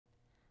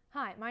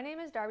Hi, my name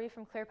is Darby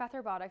from Clearpath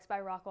Robotics by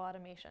Rockwell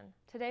Automation.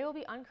 Today we'll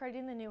be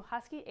uncrating the new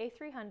Husky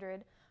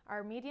A300,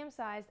 our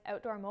medium-sized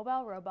outdoor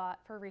mobile robot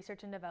for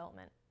research and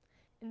development.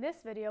 In this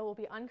video, we'll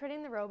be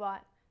uncrating the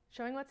robot,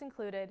 showing what's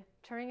included,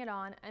 turning it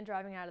on, and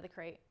driving out of the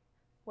crate.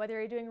 Whether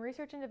you're doing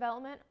research and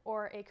development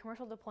or a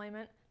commercial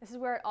deployment, this is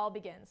where it all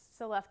begins,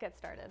 so let's get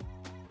started.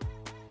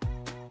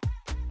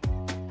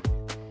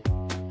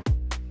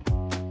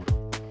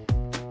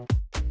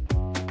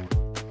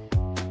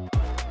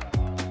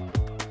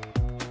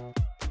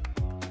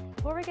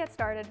 Before we get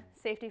started,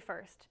 safety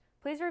first.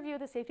 Please review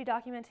the safety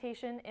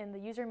documentation in the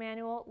user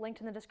manual linked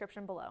in the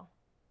description below.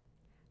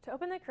 To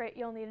open the crate,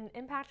 you'll need an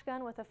impact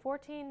gun with a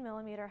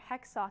 14mm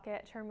hex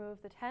socket to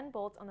remove the 10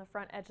 bolts on the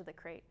front edge of the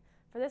crate.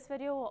 For this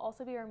video, we'll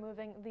also be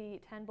removing the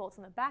 10 bolts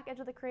on the back edge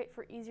of the crate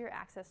for easier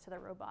access to the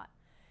robot.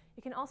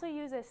 You can also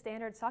use a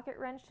standard socket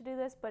wrench to do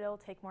this, but it'll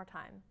take more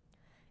time.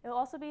 It will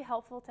also be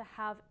helpful to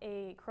have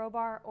a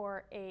crowbar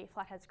or a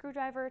flathead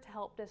screwdriver to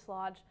help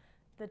dislodge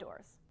the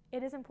doors.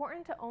 It is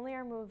important to only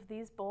remove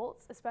these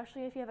bolts,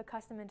 especially if you have a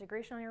custom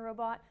integration on your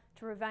robot,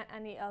 to prevent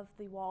any of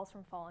the walls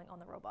from falling on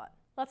the robot.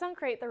 Let's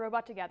uncrate the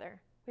robot together.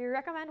 We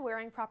recommend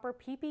wearing proper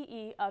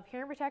PPE of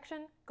hearing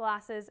protection,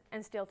 glasses,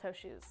 and steel-toe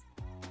shoes.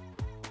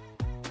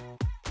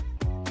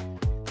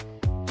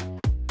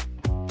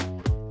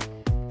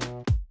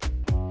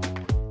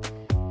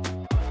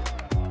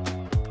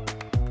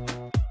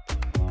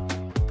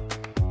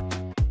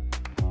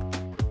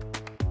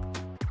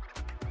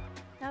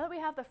 Now that we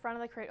have the front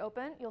of the crate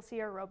open, you'll see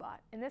our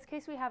robot. In this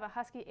case, we have a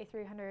Husky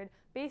A300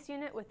 base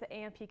unit with the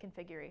AMP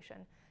configuration.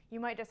 You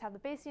might just have the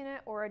base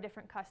unit or a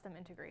different custom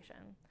integration.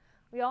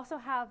 We also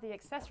have the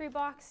accessory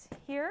box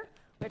here,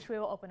 which we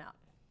will open up.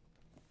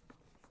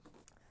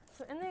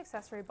 So in the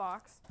accessory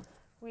box,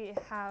 we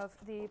have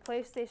the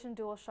PlayStation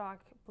DualShock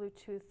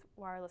Bluetooth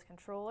wireless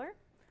controller.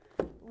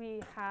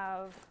 We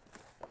have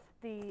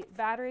the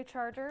battery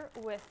charger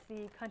with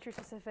the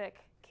country-specific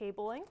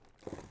cabling.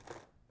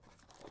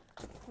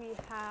 We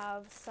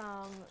have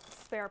some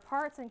spare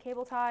parts and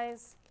cable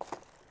ties.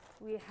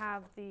 We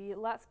have the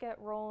Let's Get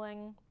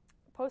Rolling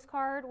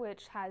postcard,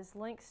 which has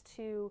links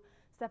to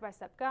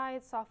step-by-step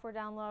guides, software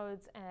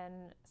downloads,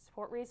 and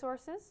support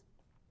resources.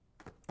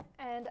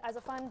 And as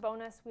a fun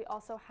bonus, we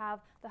also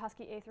have the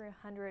Husky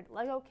A300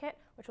 Lego kit,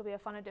 which will be a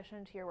fun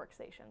addition to your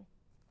workstation.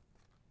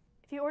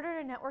 If you ordered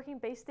a networking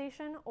base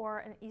station or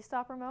an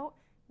e-stop remote,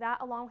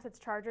 that along with its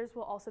chargers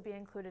will also be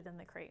included in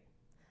the crate.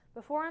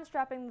 Before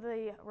unstrapping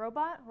the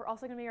robot, we're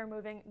also going to be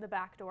removing the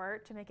back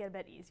door to make it a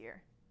bit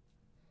easier.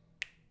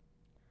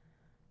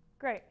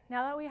 Great,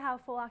 now that we have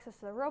full access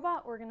to the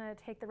robot, we're going to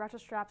take the retro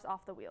straps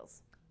off the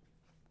wheels.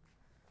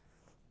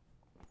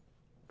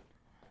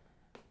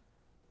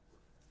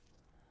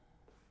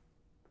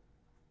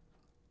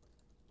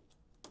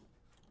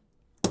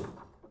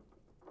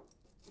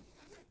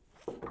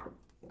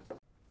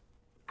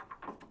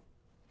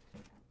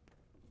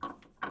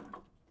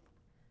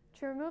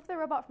 To remove the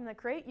robot from the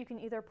crate, you can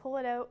either pull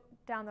it out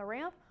down the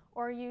ramp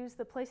or use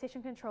the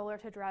PlayStation controller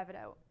to drive it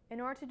out.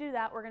 In order to do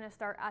that, we're going to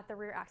start at the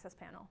rear access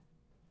panel.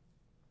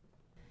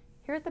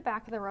 Here at the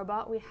back of the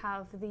robot, we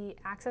have the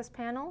access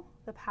panel,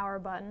 the power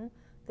button,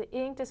 the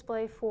e-ink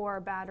display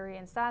for battery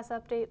and status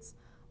updates,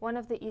 one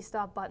of the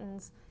e-stop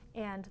buttons,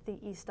 and the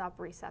e-stop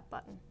reset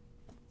button.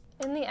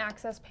 In the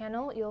access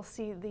panel, you'll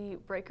see the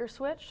breaker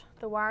switch,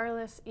 the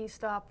wireless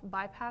e-stop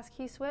bypass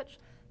key switch,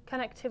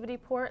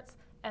 connectivity ports,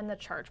 and the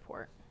charge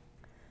port.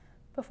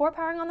 Before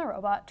powering on the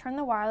robot, turn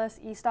the wireless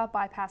e-stop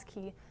bypass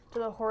key to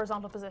the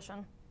horizontal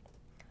position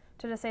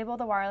to disable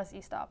the wireless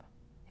e-stop.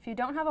 If you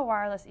don't have a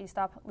wireless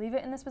e-stop, leave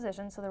it in this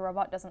position so the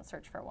robot doesn't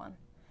search for one.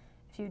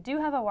 If you do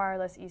have a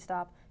wireless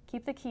e-stop,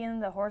 keep the key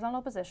in the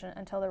horizontal position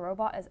until the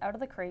robot is out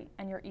of the crate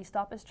and your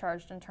e-stop is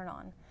charged and turned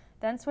on.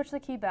 Then switch the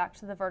key back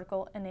to the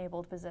vertical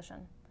enabled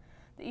position.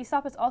 The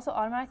e-stop is also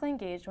automatically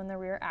engaged when the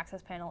rear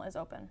access panel is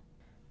open.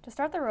 To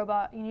start the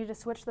robot, you need to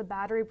switch the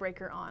battery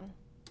breaker on.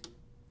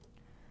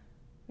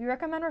 We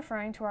recommend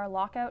referring to our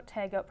lockout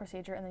tagout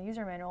procedure in the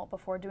user manual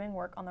before doing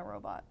work on the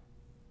robot.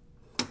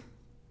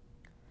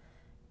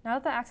 Now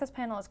that the access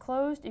panel is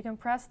closed, you can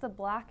press the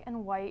black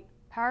and white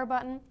power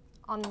button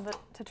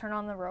to turn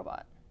on the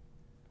robot.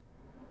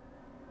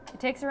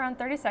 It takes around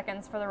 30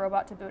 seconds for the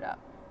robot to boot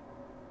up.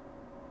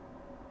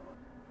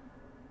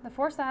 The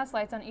 4 status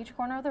lights on each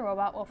corner of the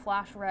robot will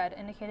flash red,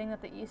 indicating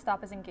that the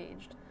e-stop is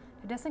engaged.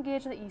 To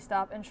disengage the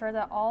e-stop, ensure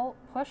that all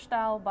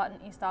push-style button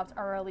e-stops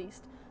are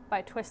released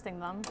by twisting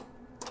them.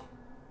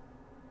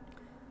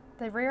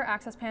 The rear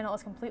access panel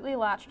is completely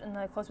latched in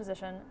the closed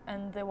position,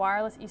 and the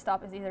wireless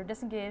e-stop is either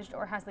disengaged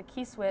or has the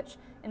key switch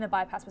in the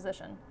bypass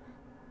position.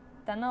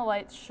 Then the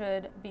lights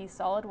should be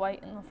solid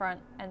white in the front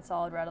and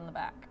solid red on the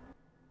back.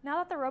 Now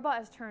that the robot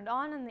is turned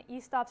on and the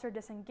e-stops are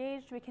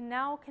disengaged, we can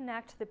now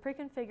connect the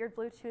pre-configured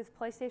Bluetooth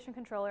PlayStation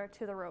controller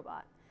to the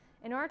robot.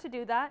 In order to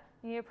do that,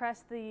 you need to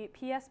press the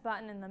PS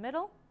button in the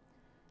middle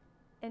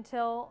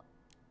until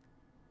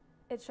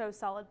it shows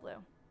solid blue.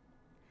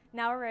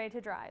 Now we're ready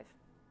to drive.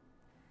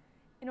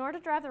 In order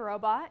to drive the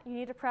robot, you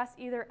need to press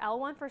either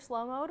L1 for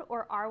slow mode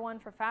or R1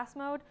 for fast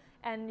mode,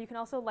 and you can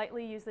also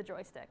lightly use the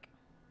joystick.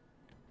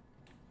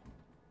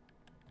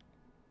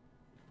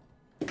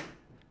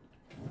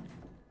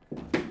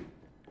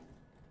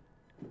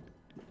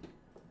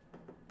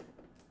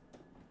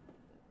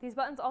 These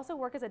buttons also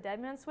work as a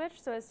dead man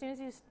switch, so as soon as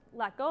you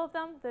let go of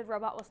them, the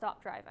robot will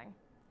stop driving.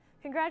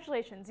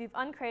 Congratulations, you've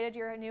uncrated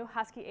your new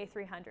Husky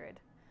A300.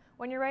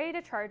 When you're ready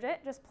to charge it,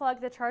 just plug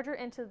the charger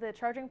into the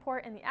charging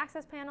port in the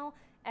access panel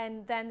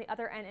and then the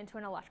other end into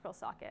an electrical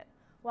socket.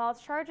 While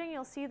it's charging,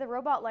 you'll see the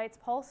robot lights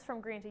pulse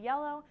from green to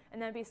yellow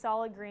and then be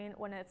solid green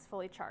when it's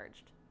fully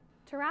charged.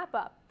 To wrap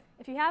up,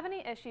 if you have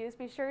any issues,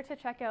 be sure to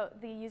check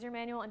out the user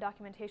manual and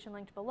documentation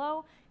linked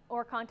below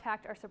or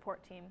contact our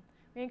support team.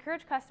 We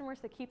encourage customers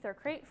to keep their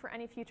crate for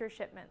any future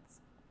shipments.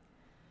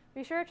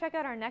 Be sure to check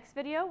out our next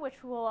video,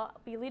 which will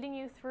be leading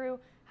you through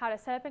how to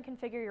set up and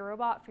configure your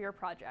robot for your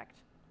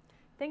project.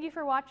 Thank you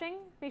for watching.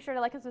 Be sure to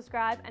like and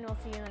subscribe, and we'll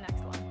see you in the next video.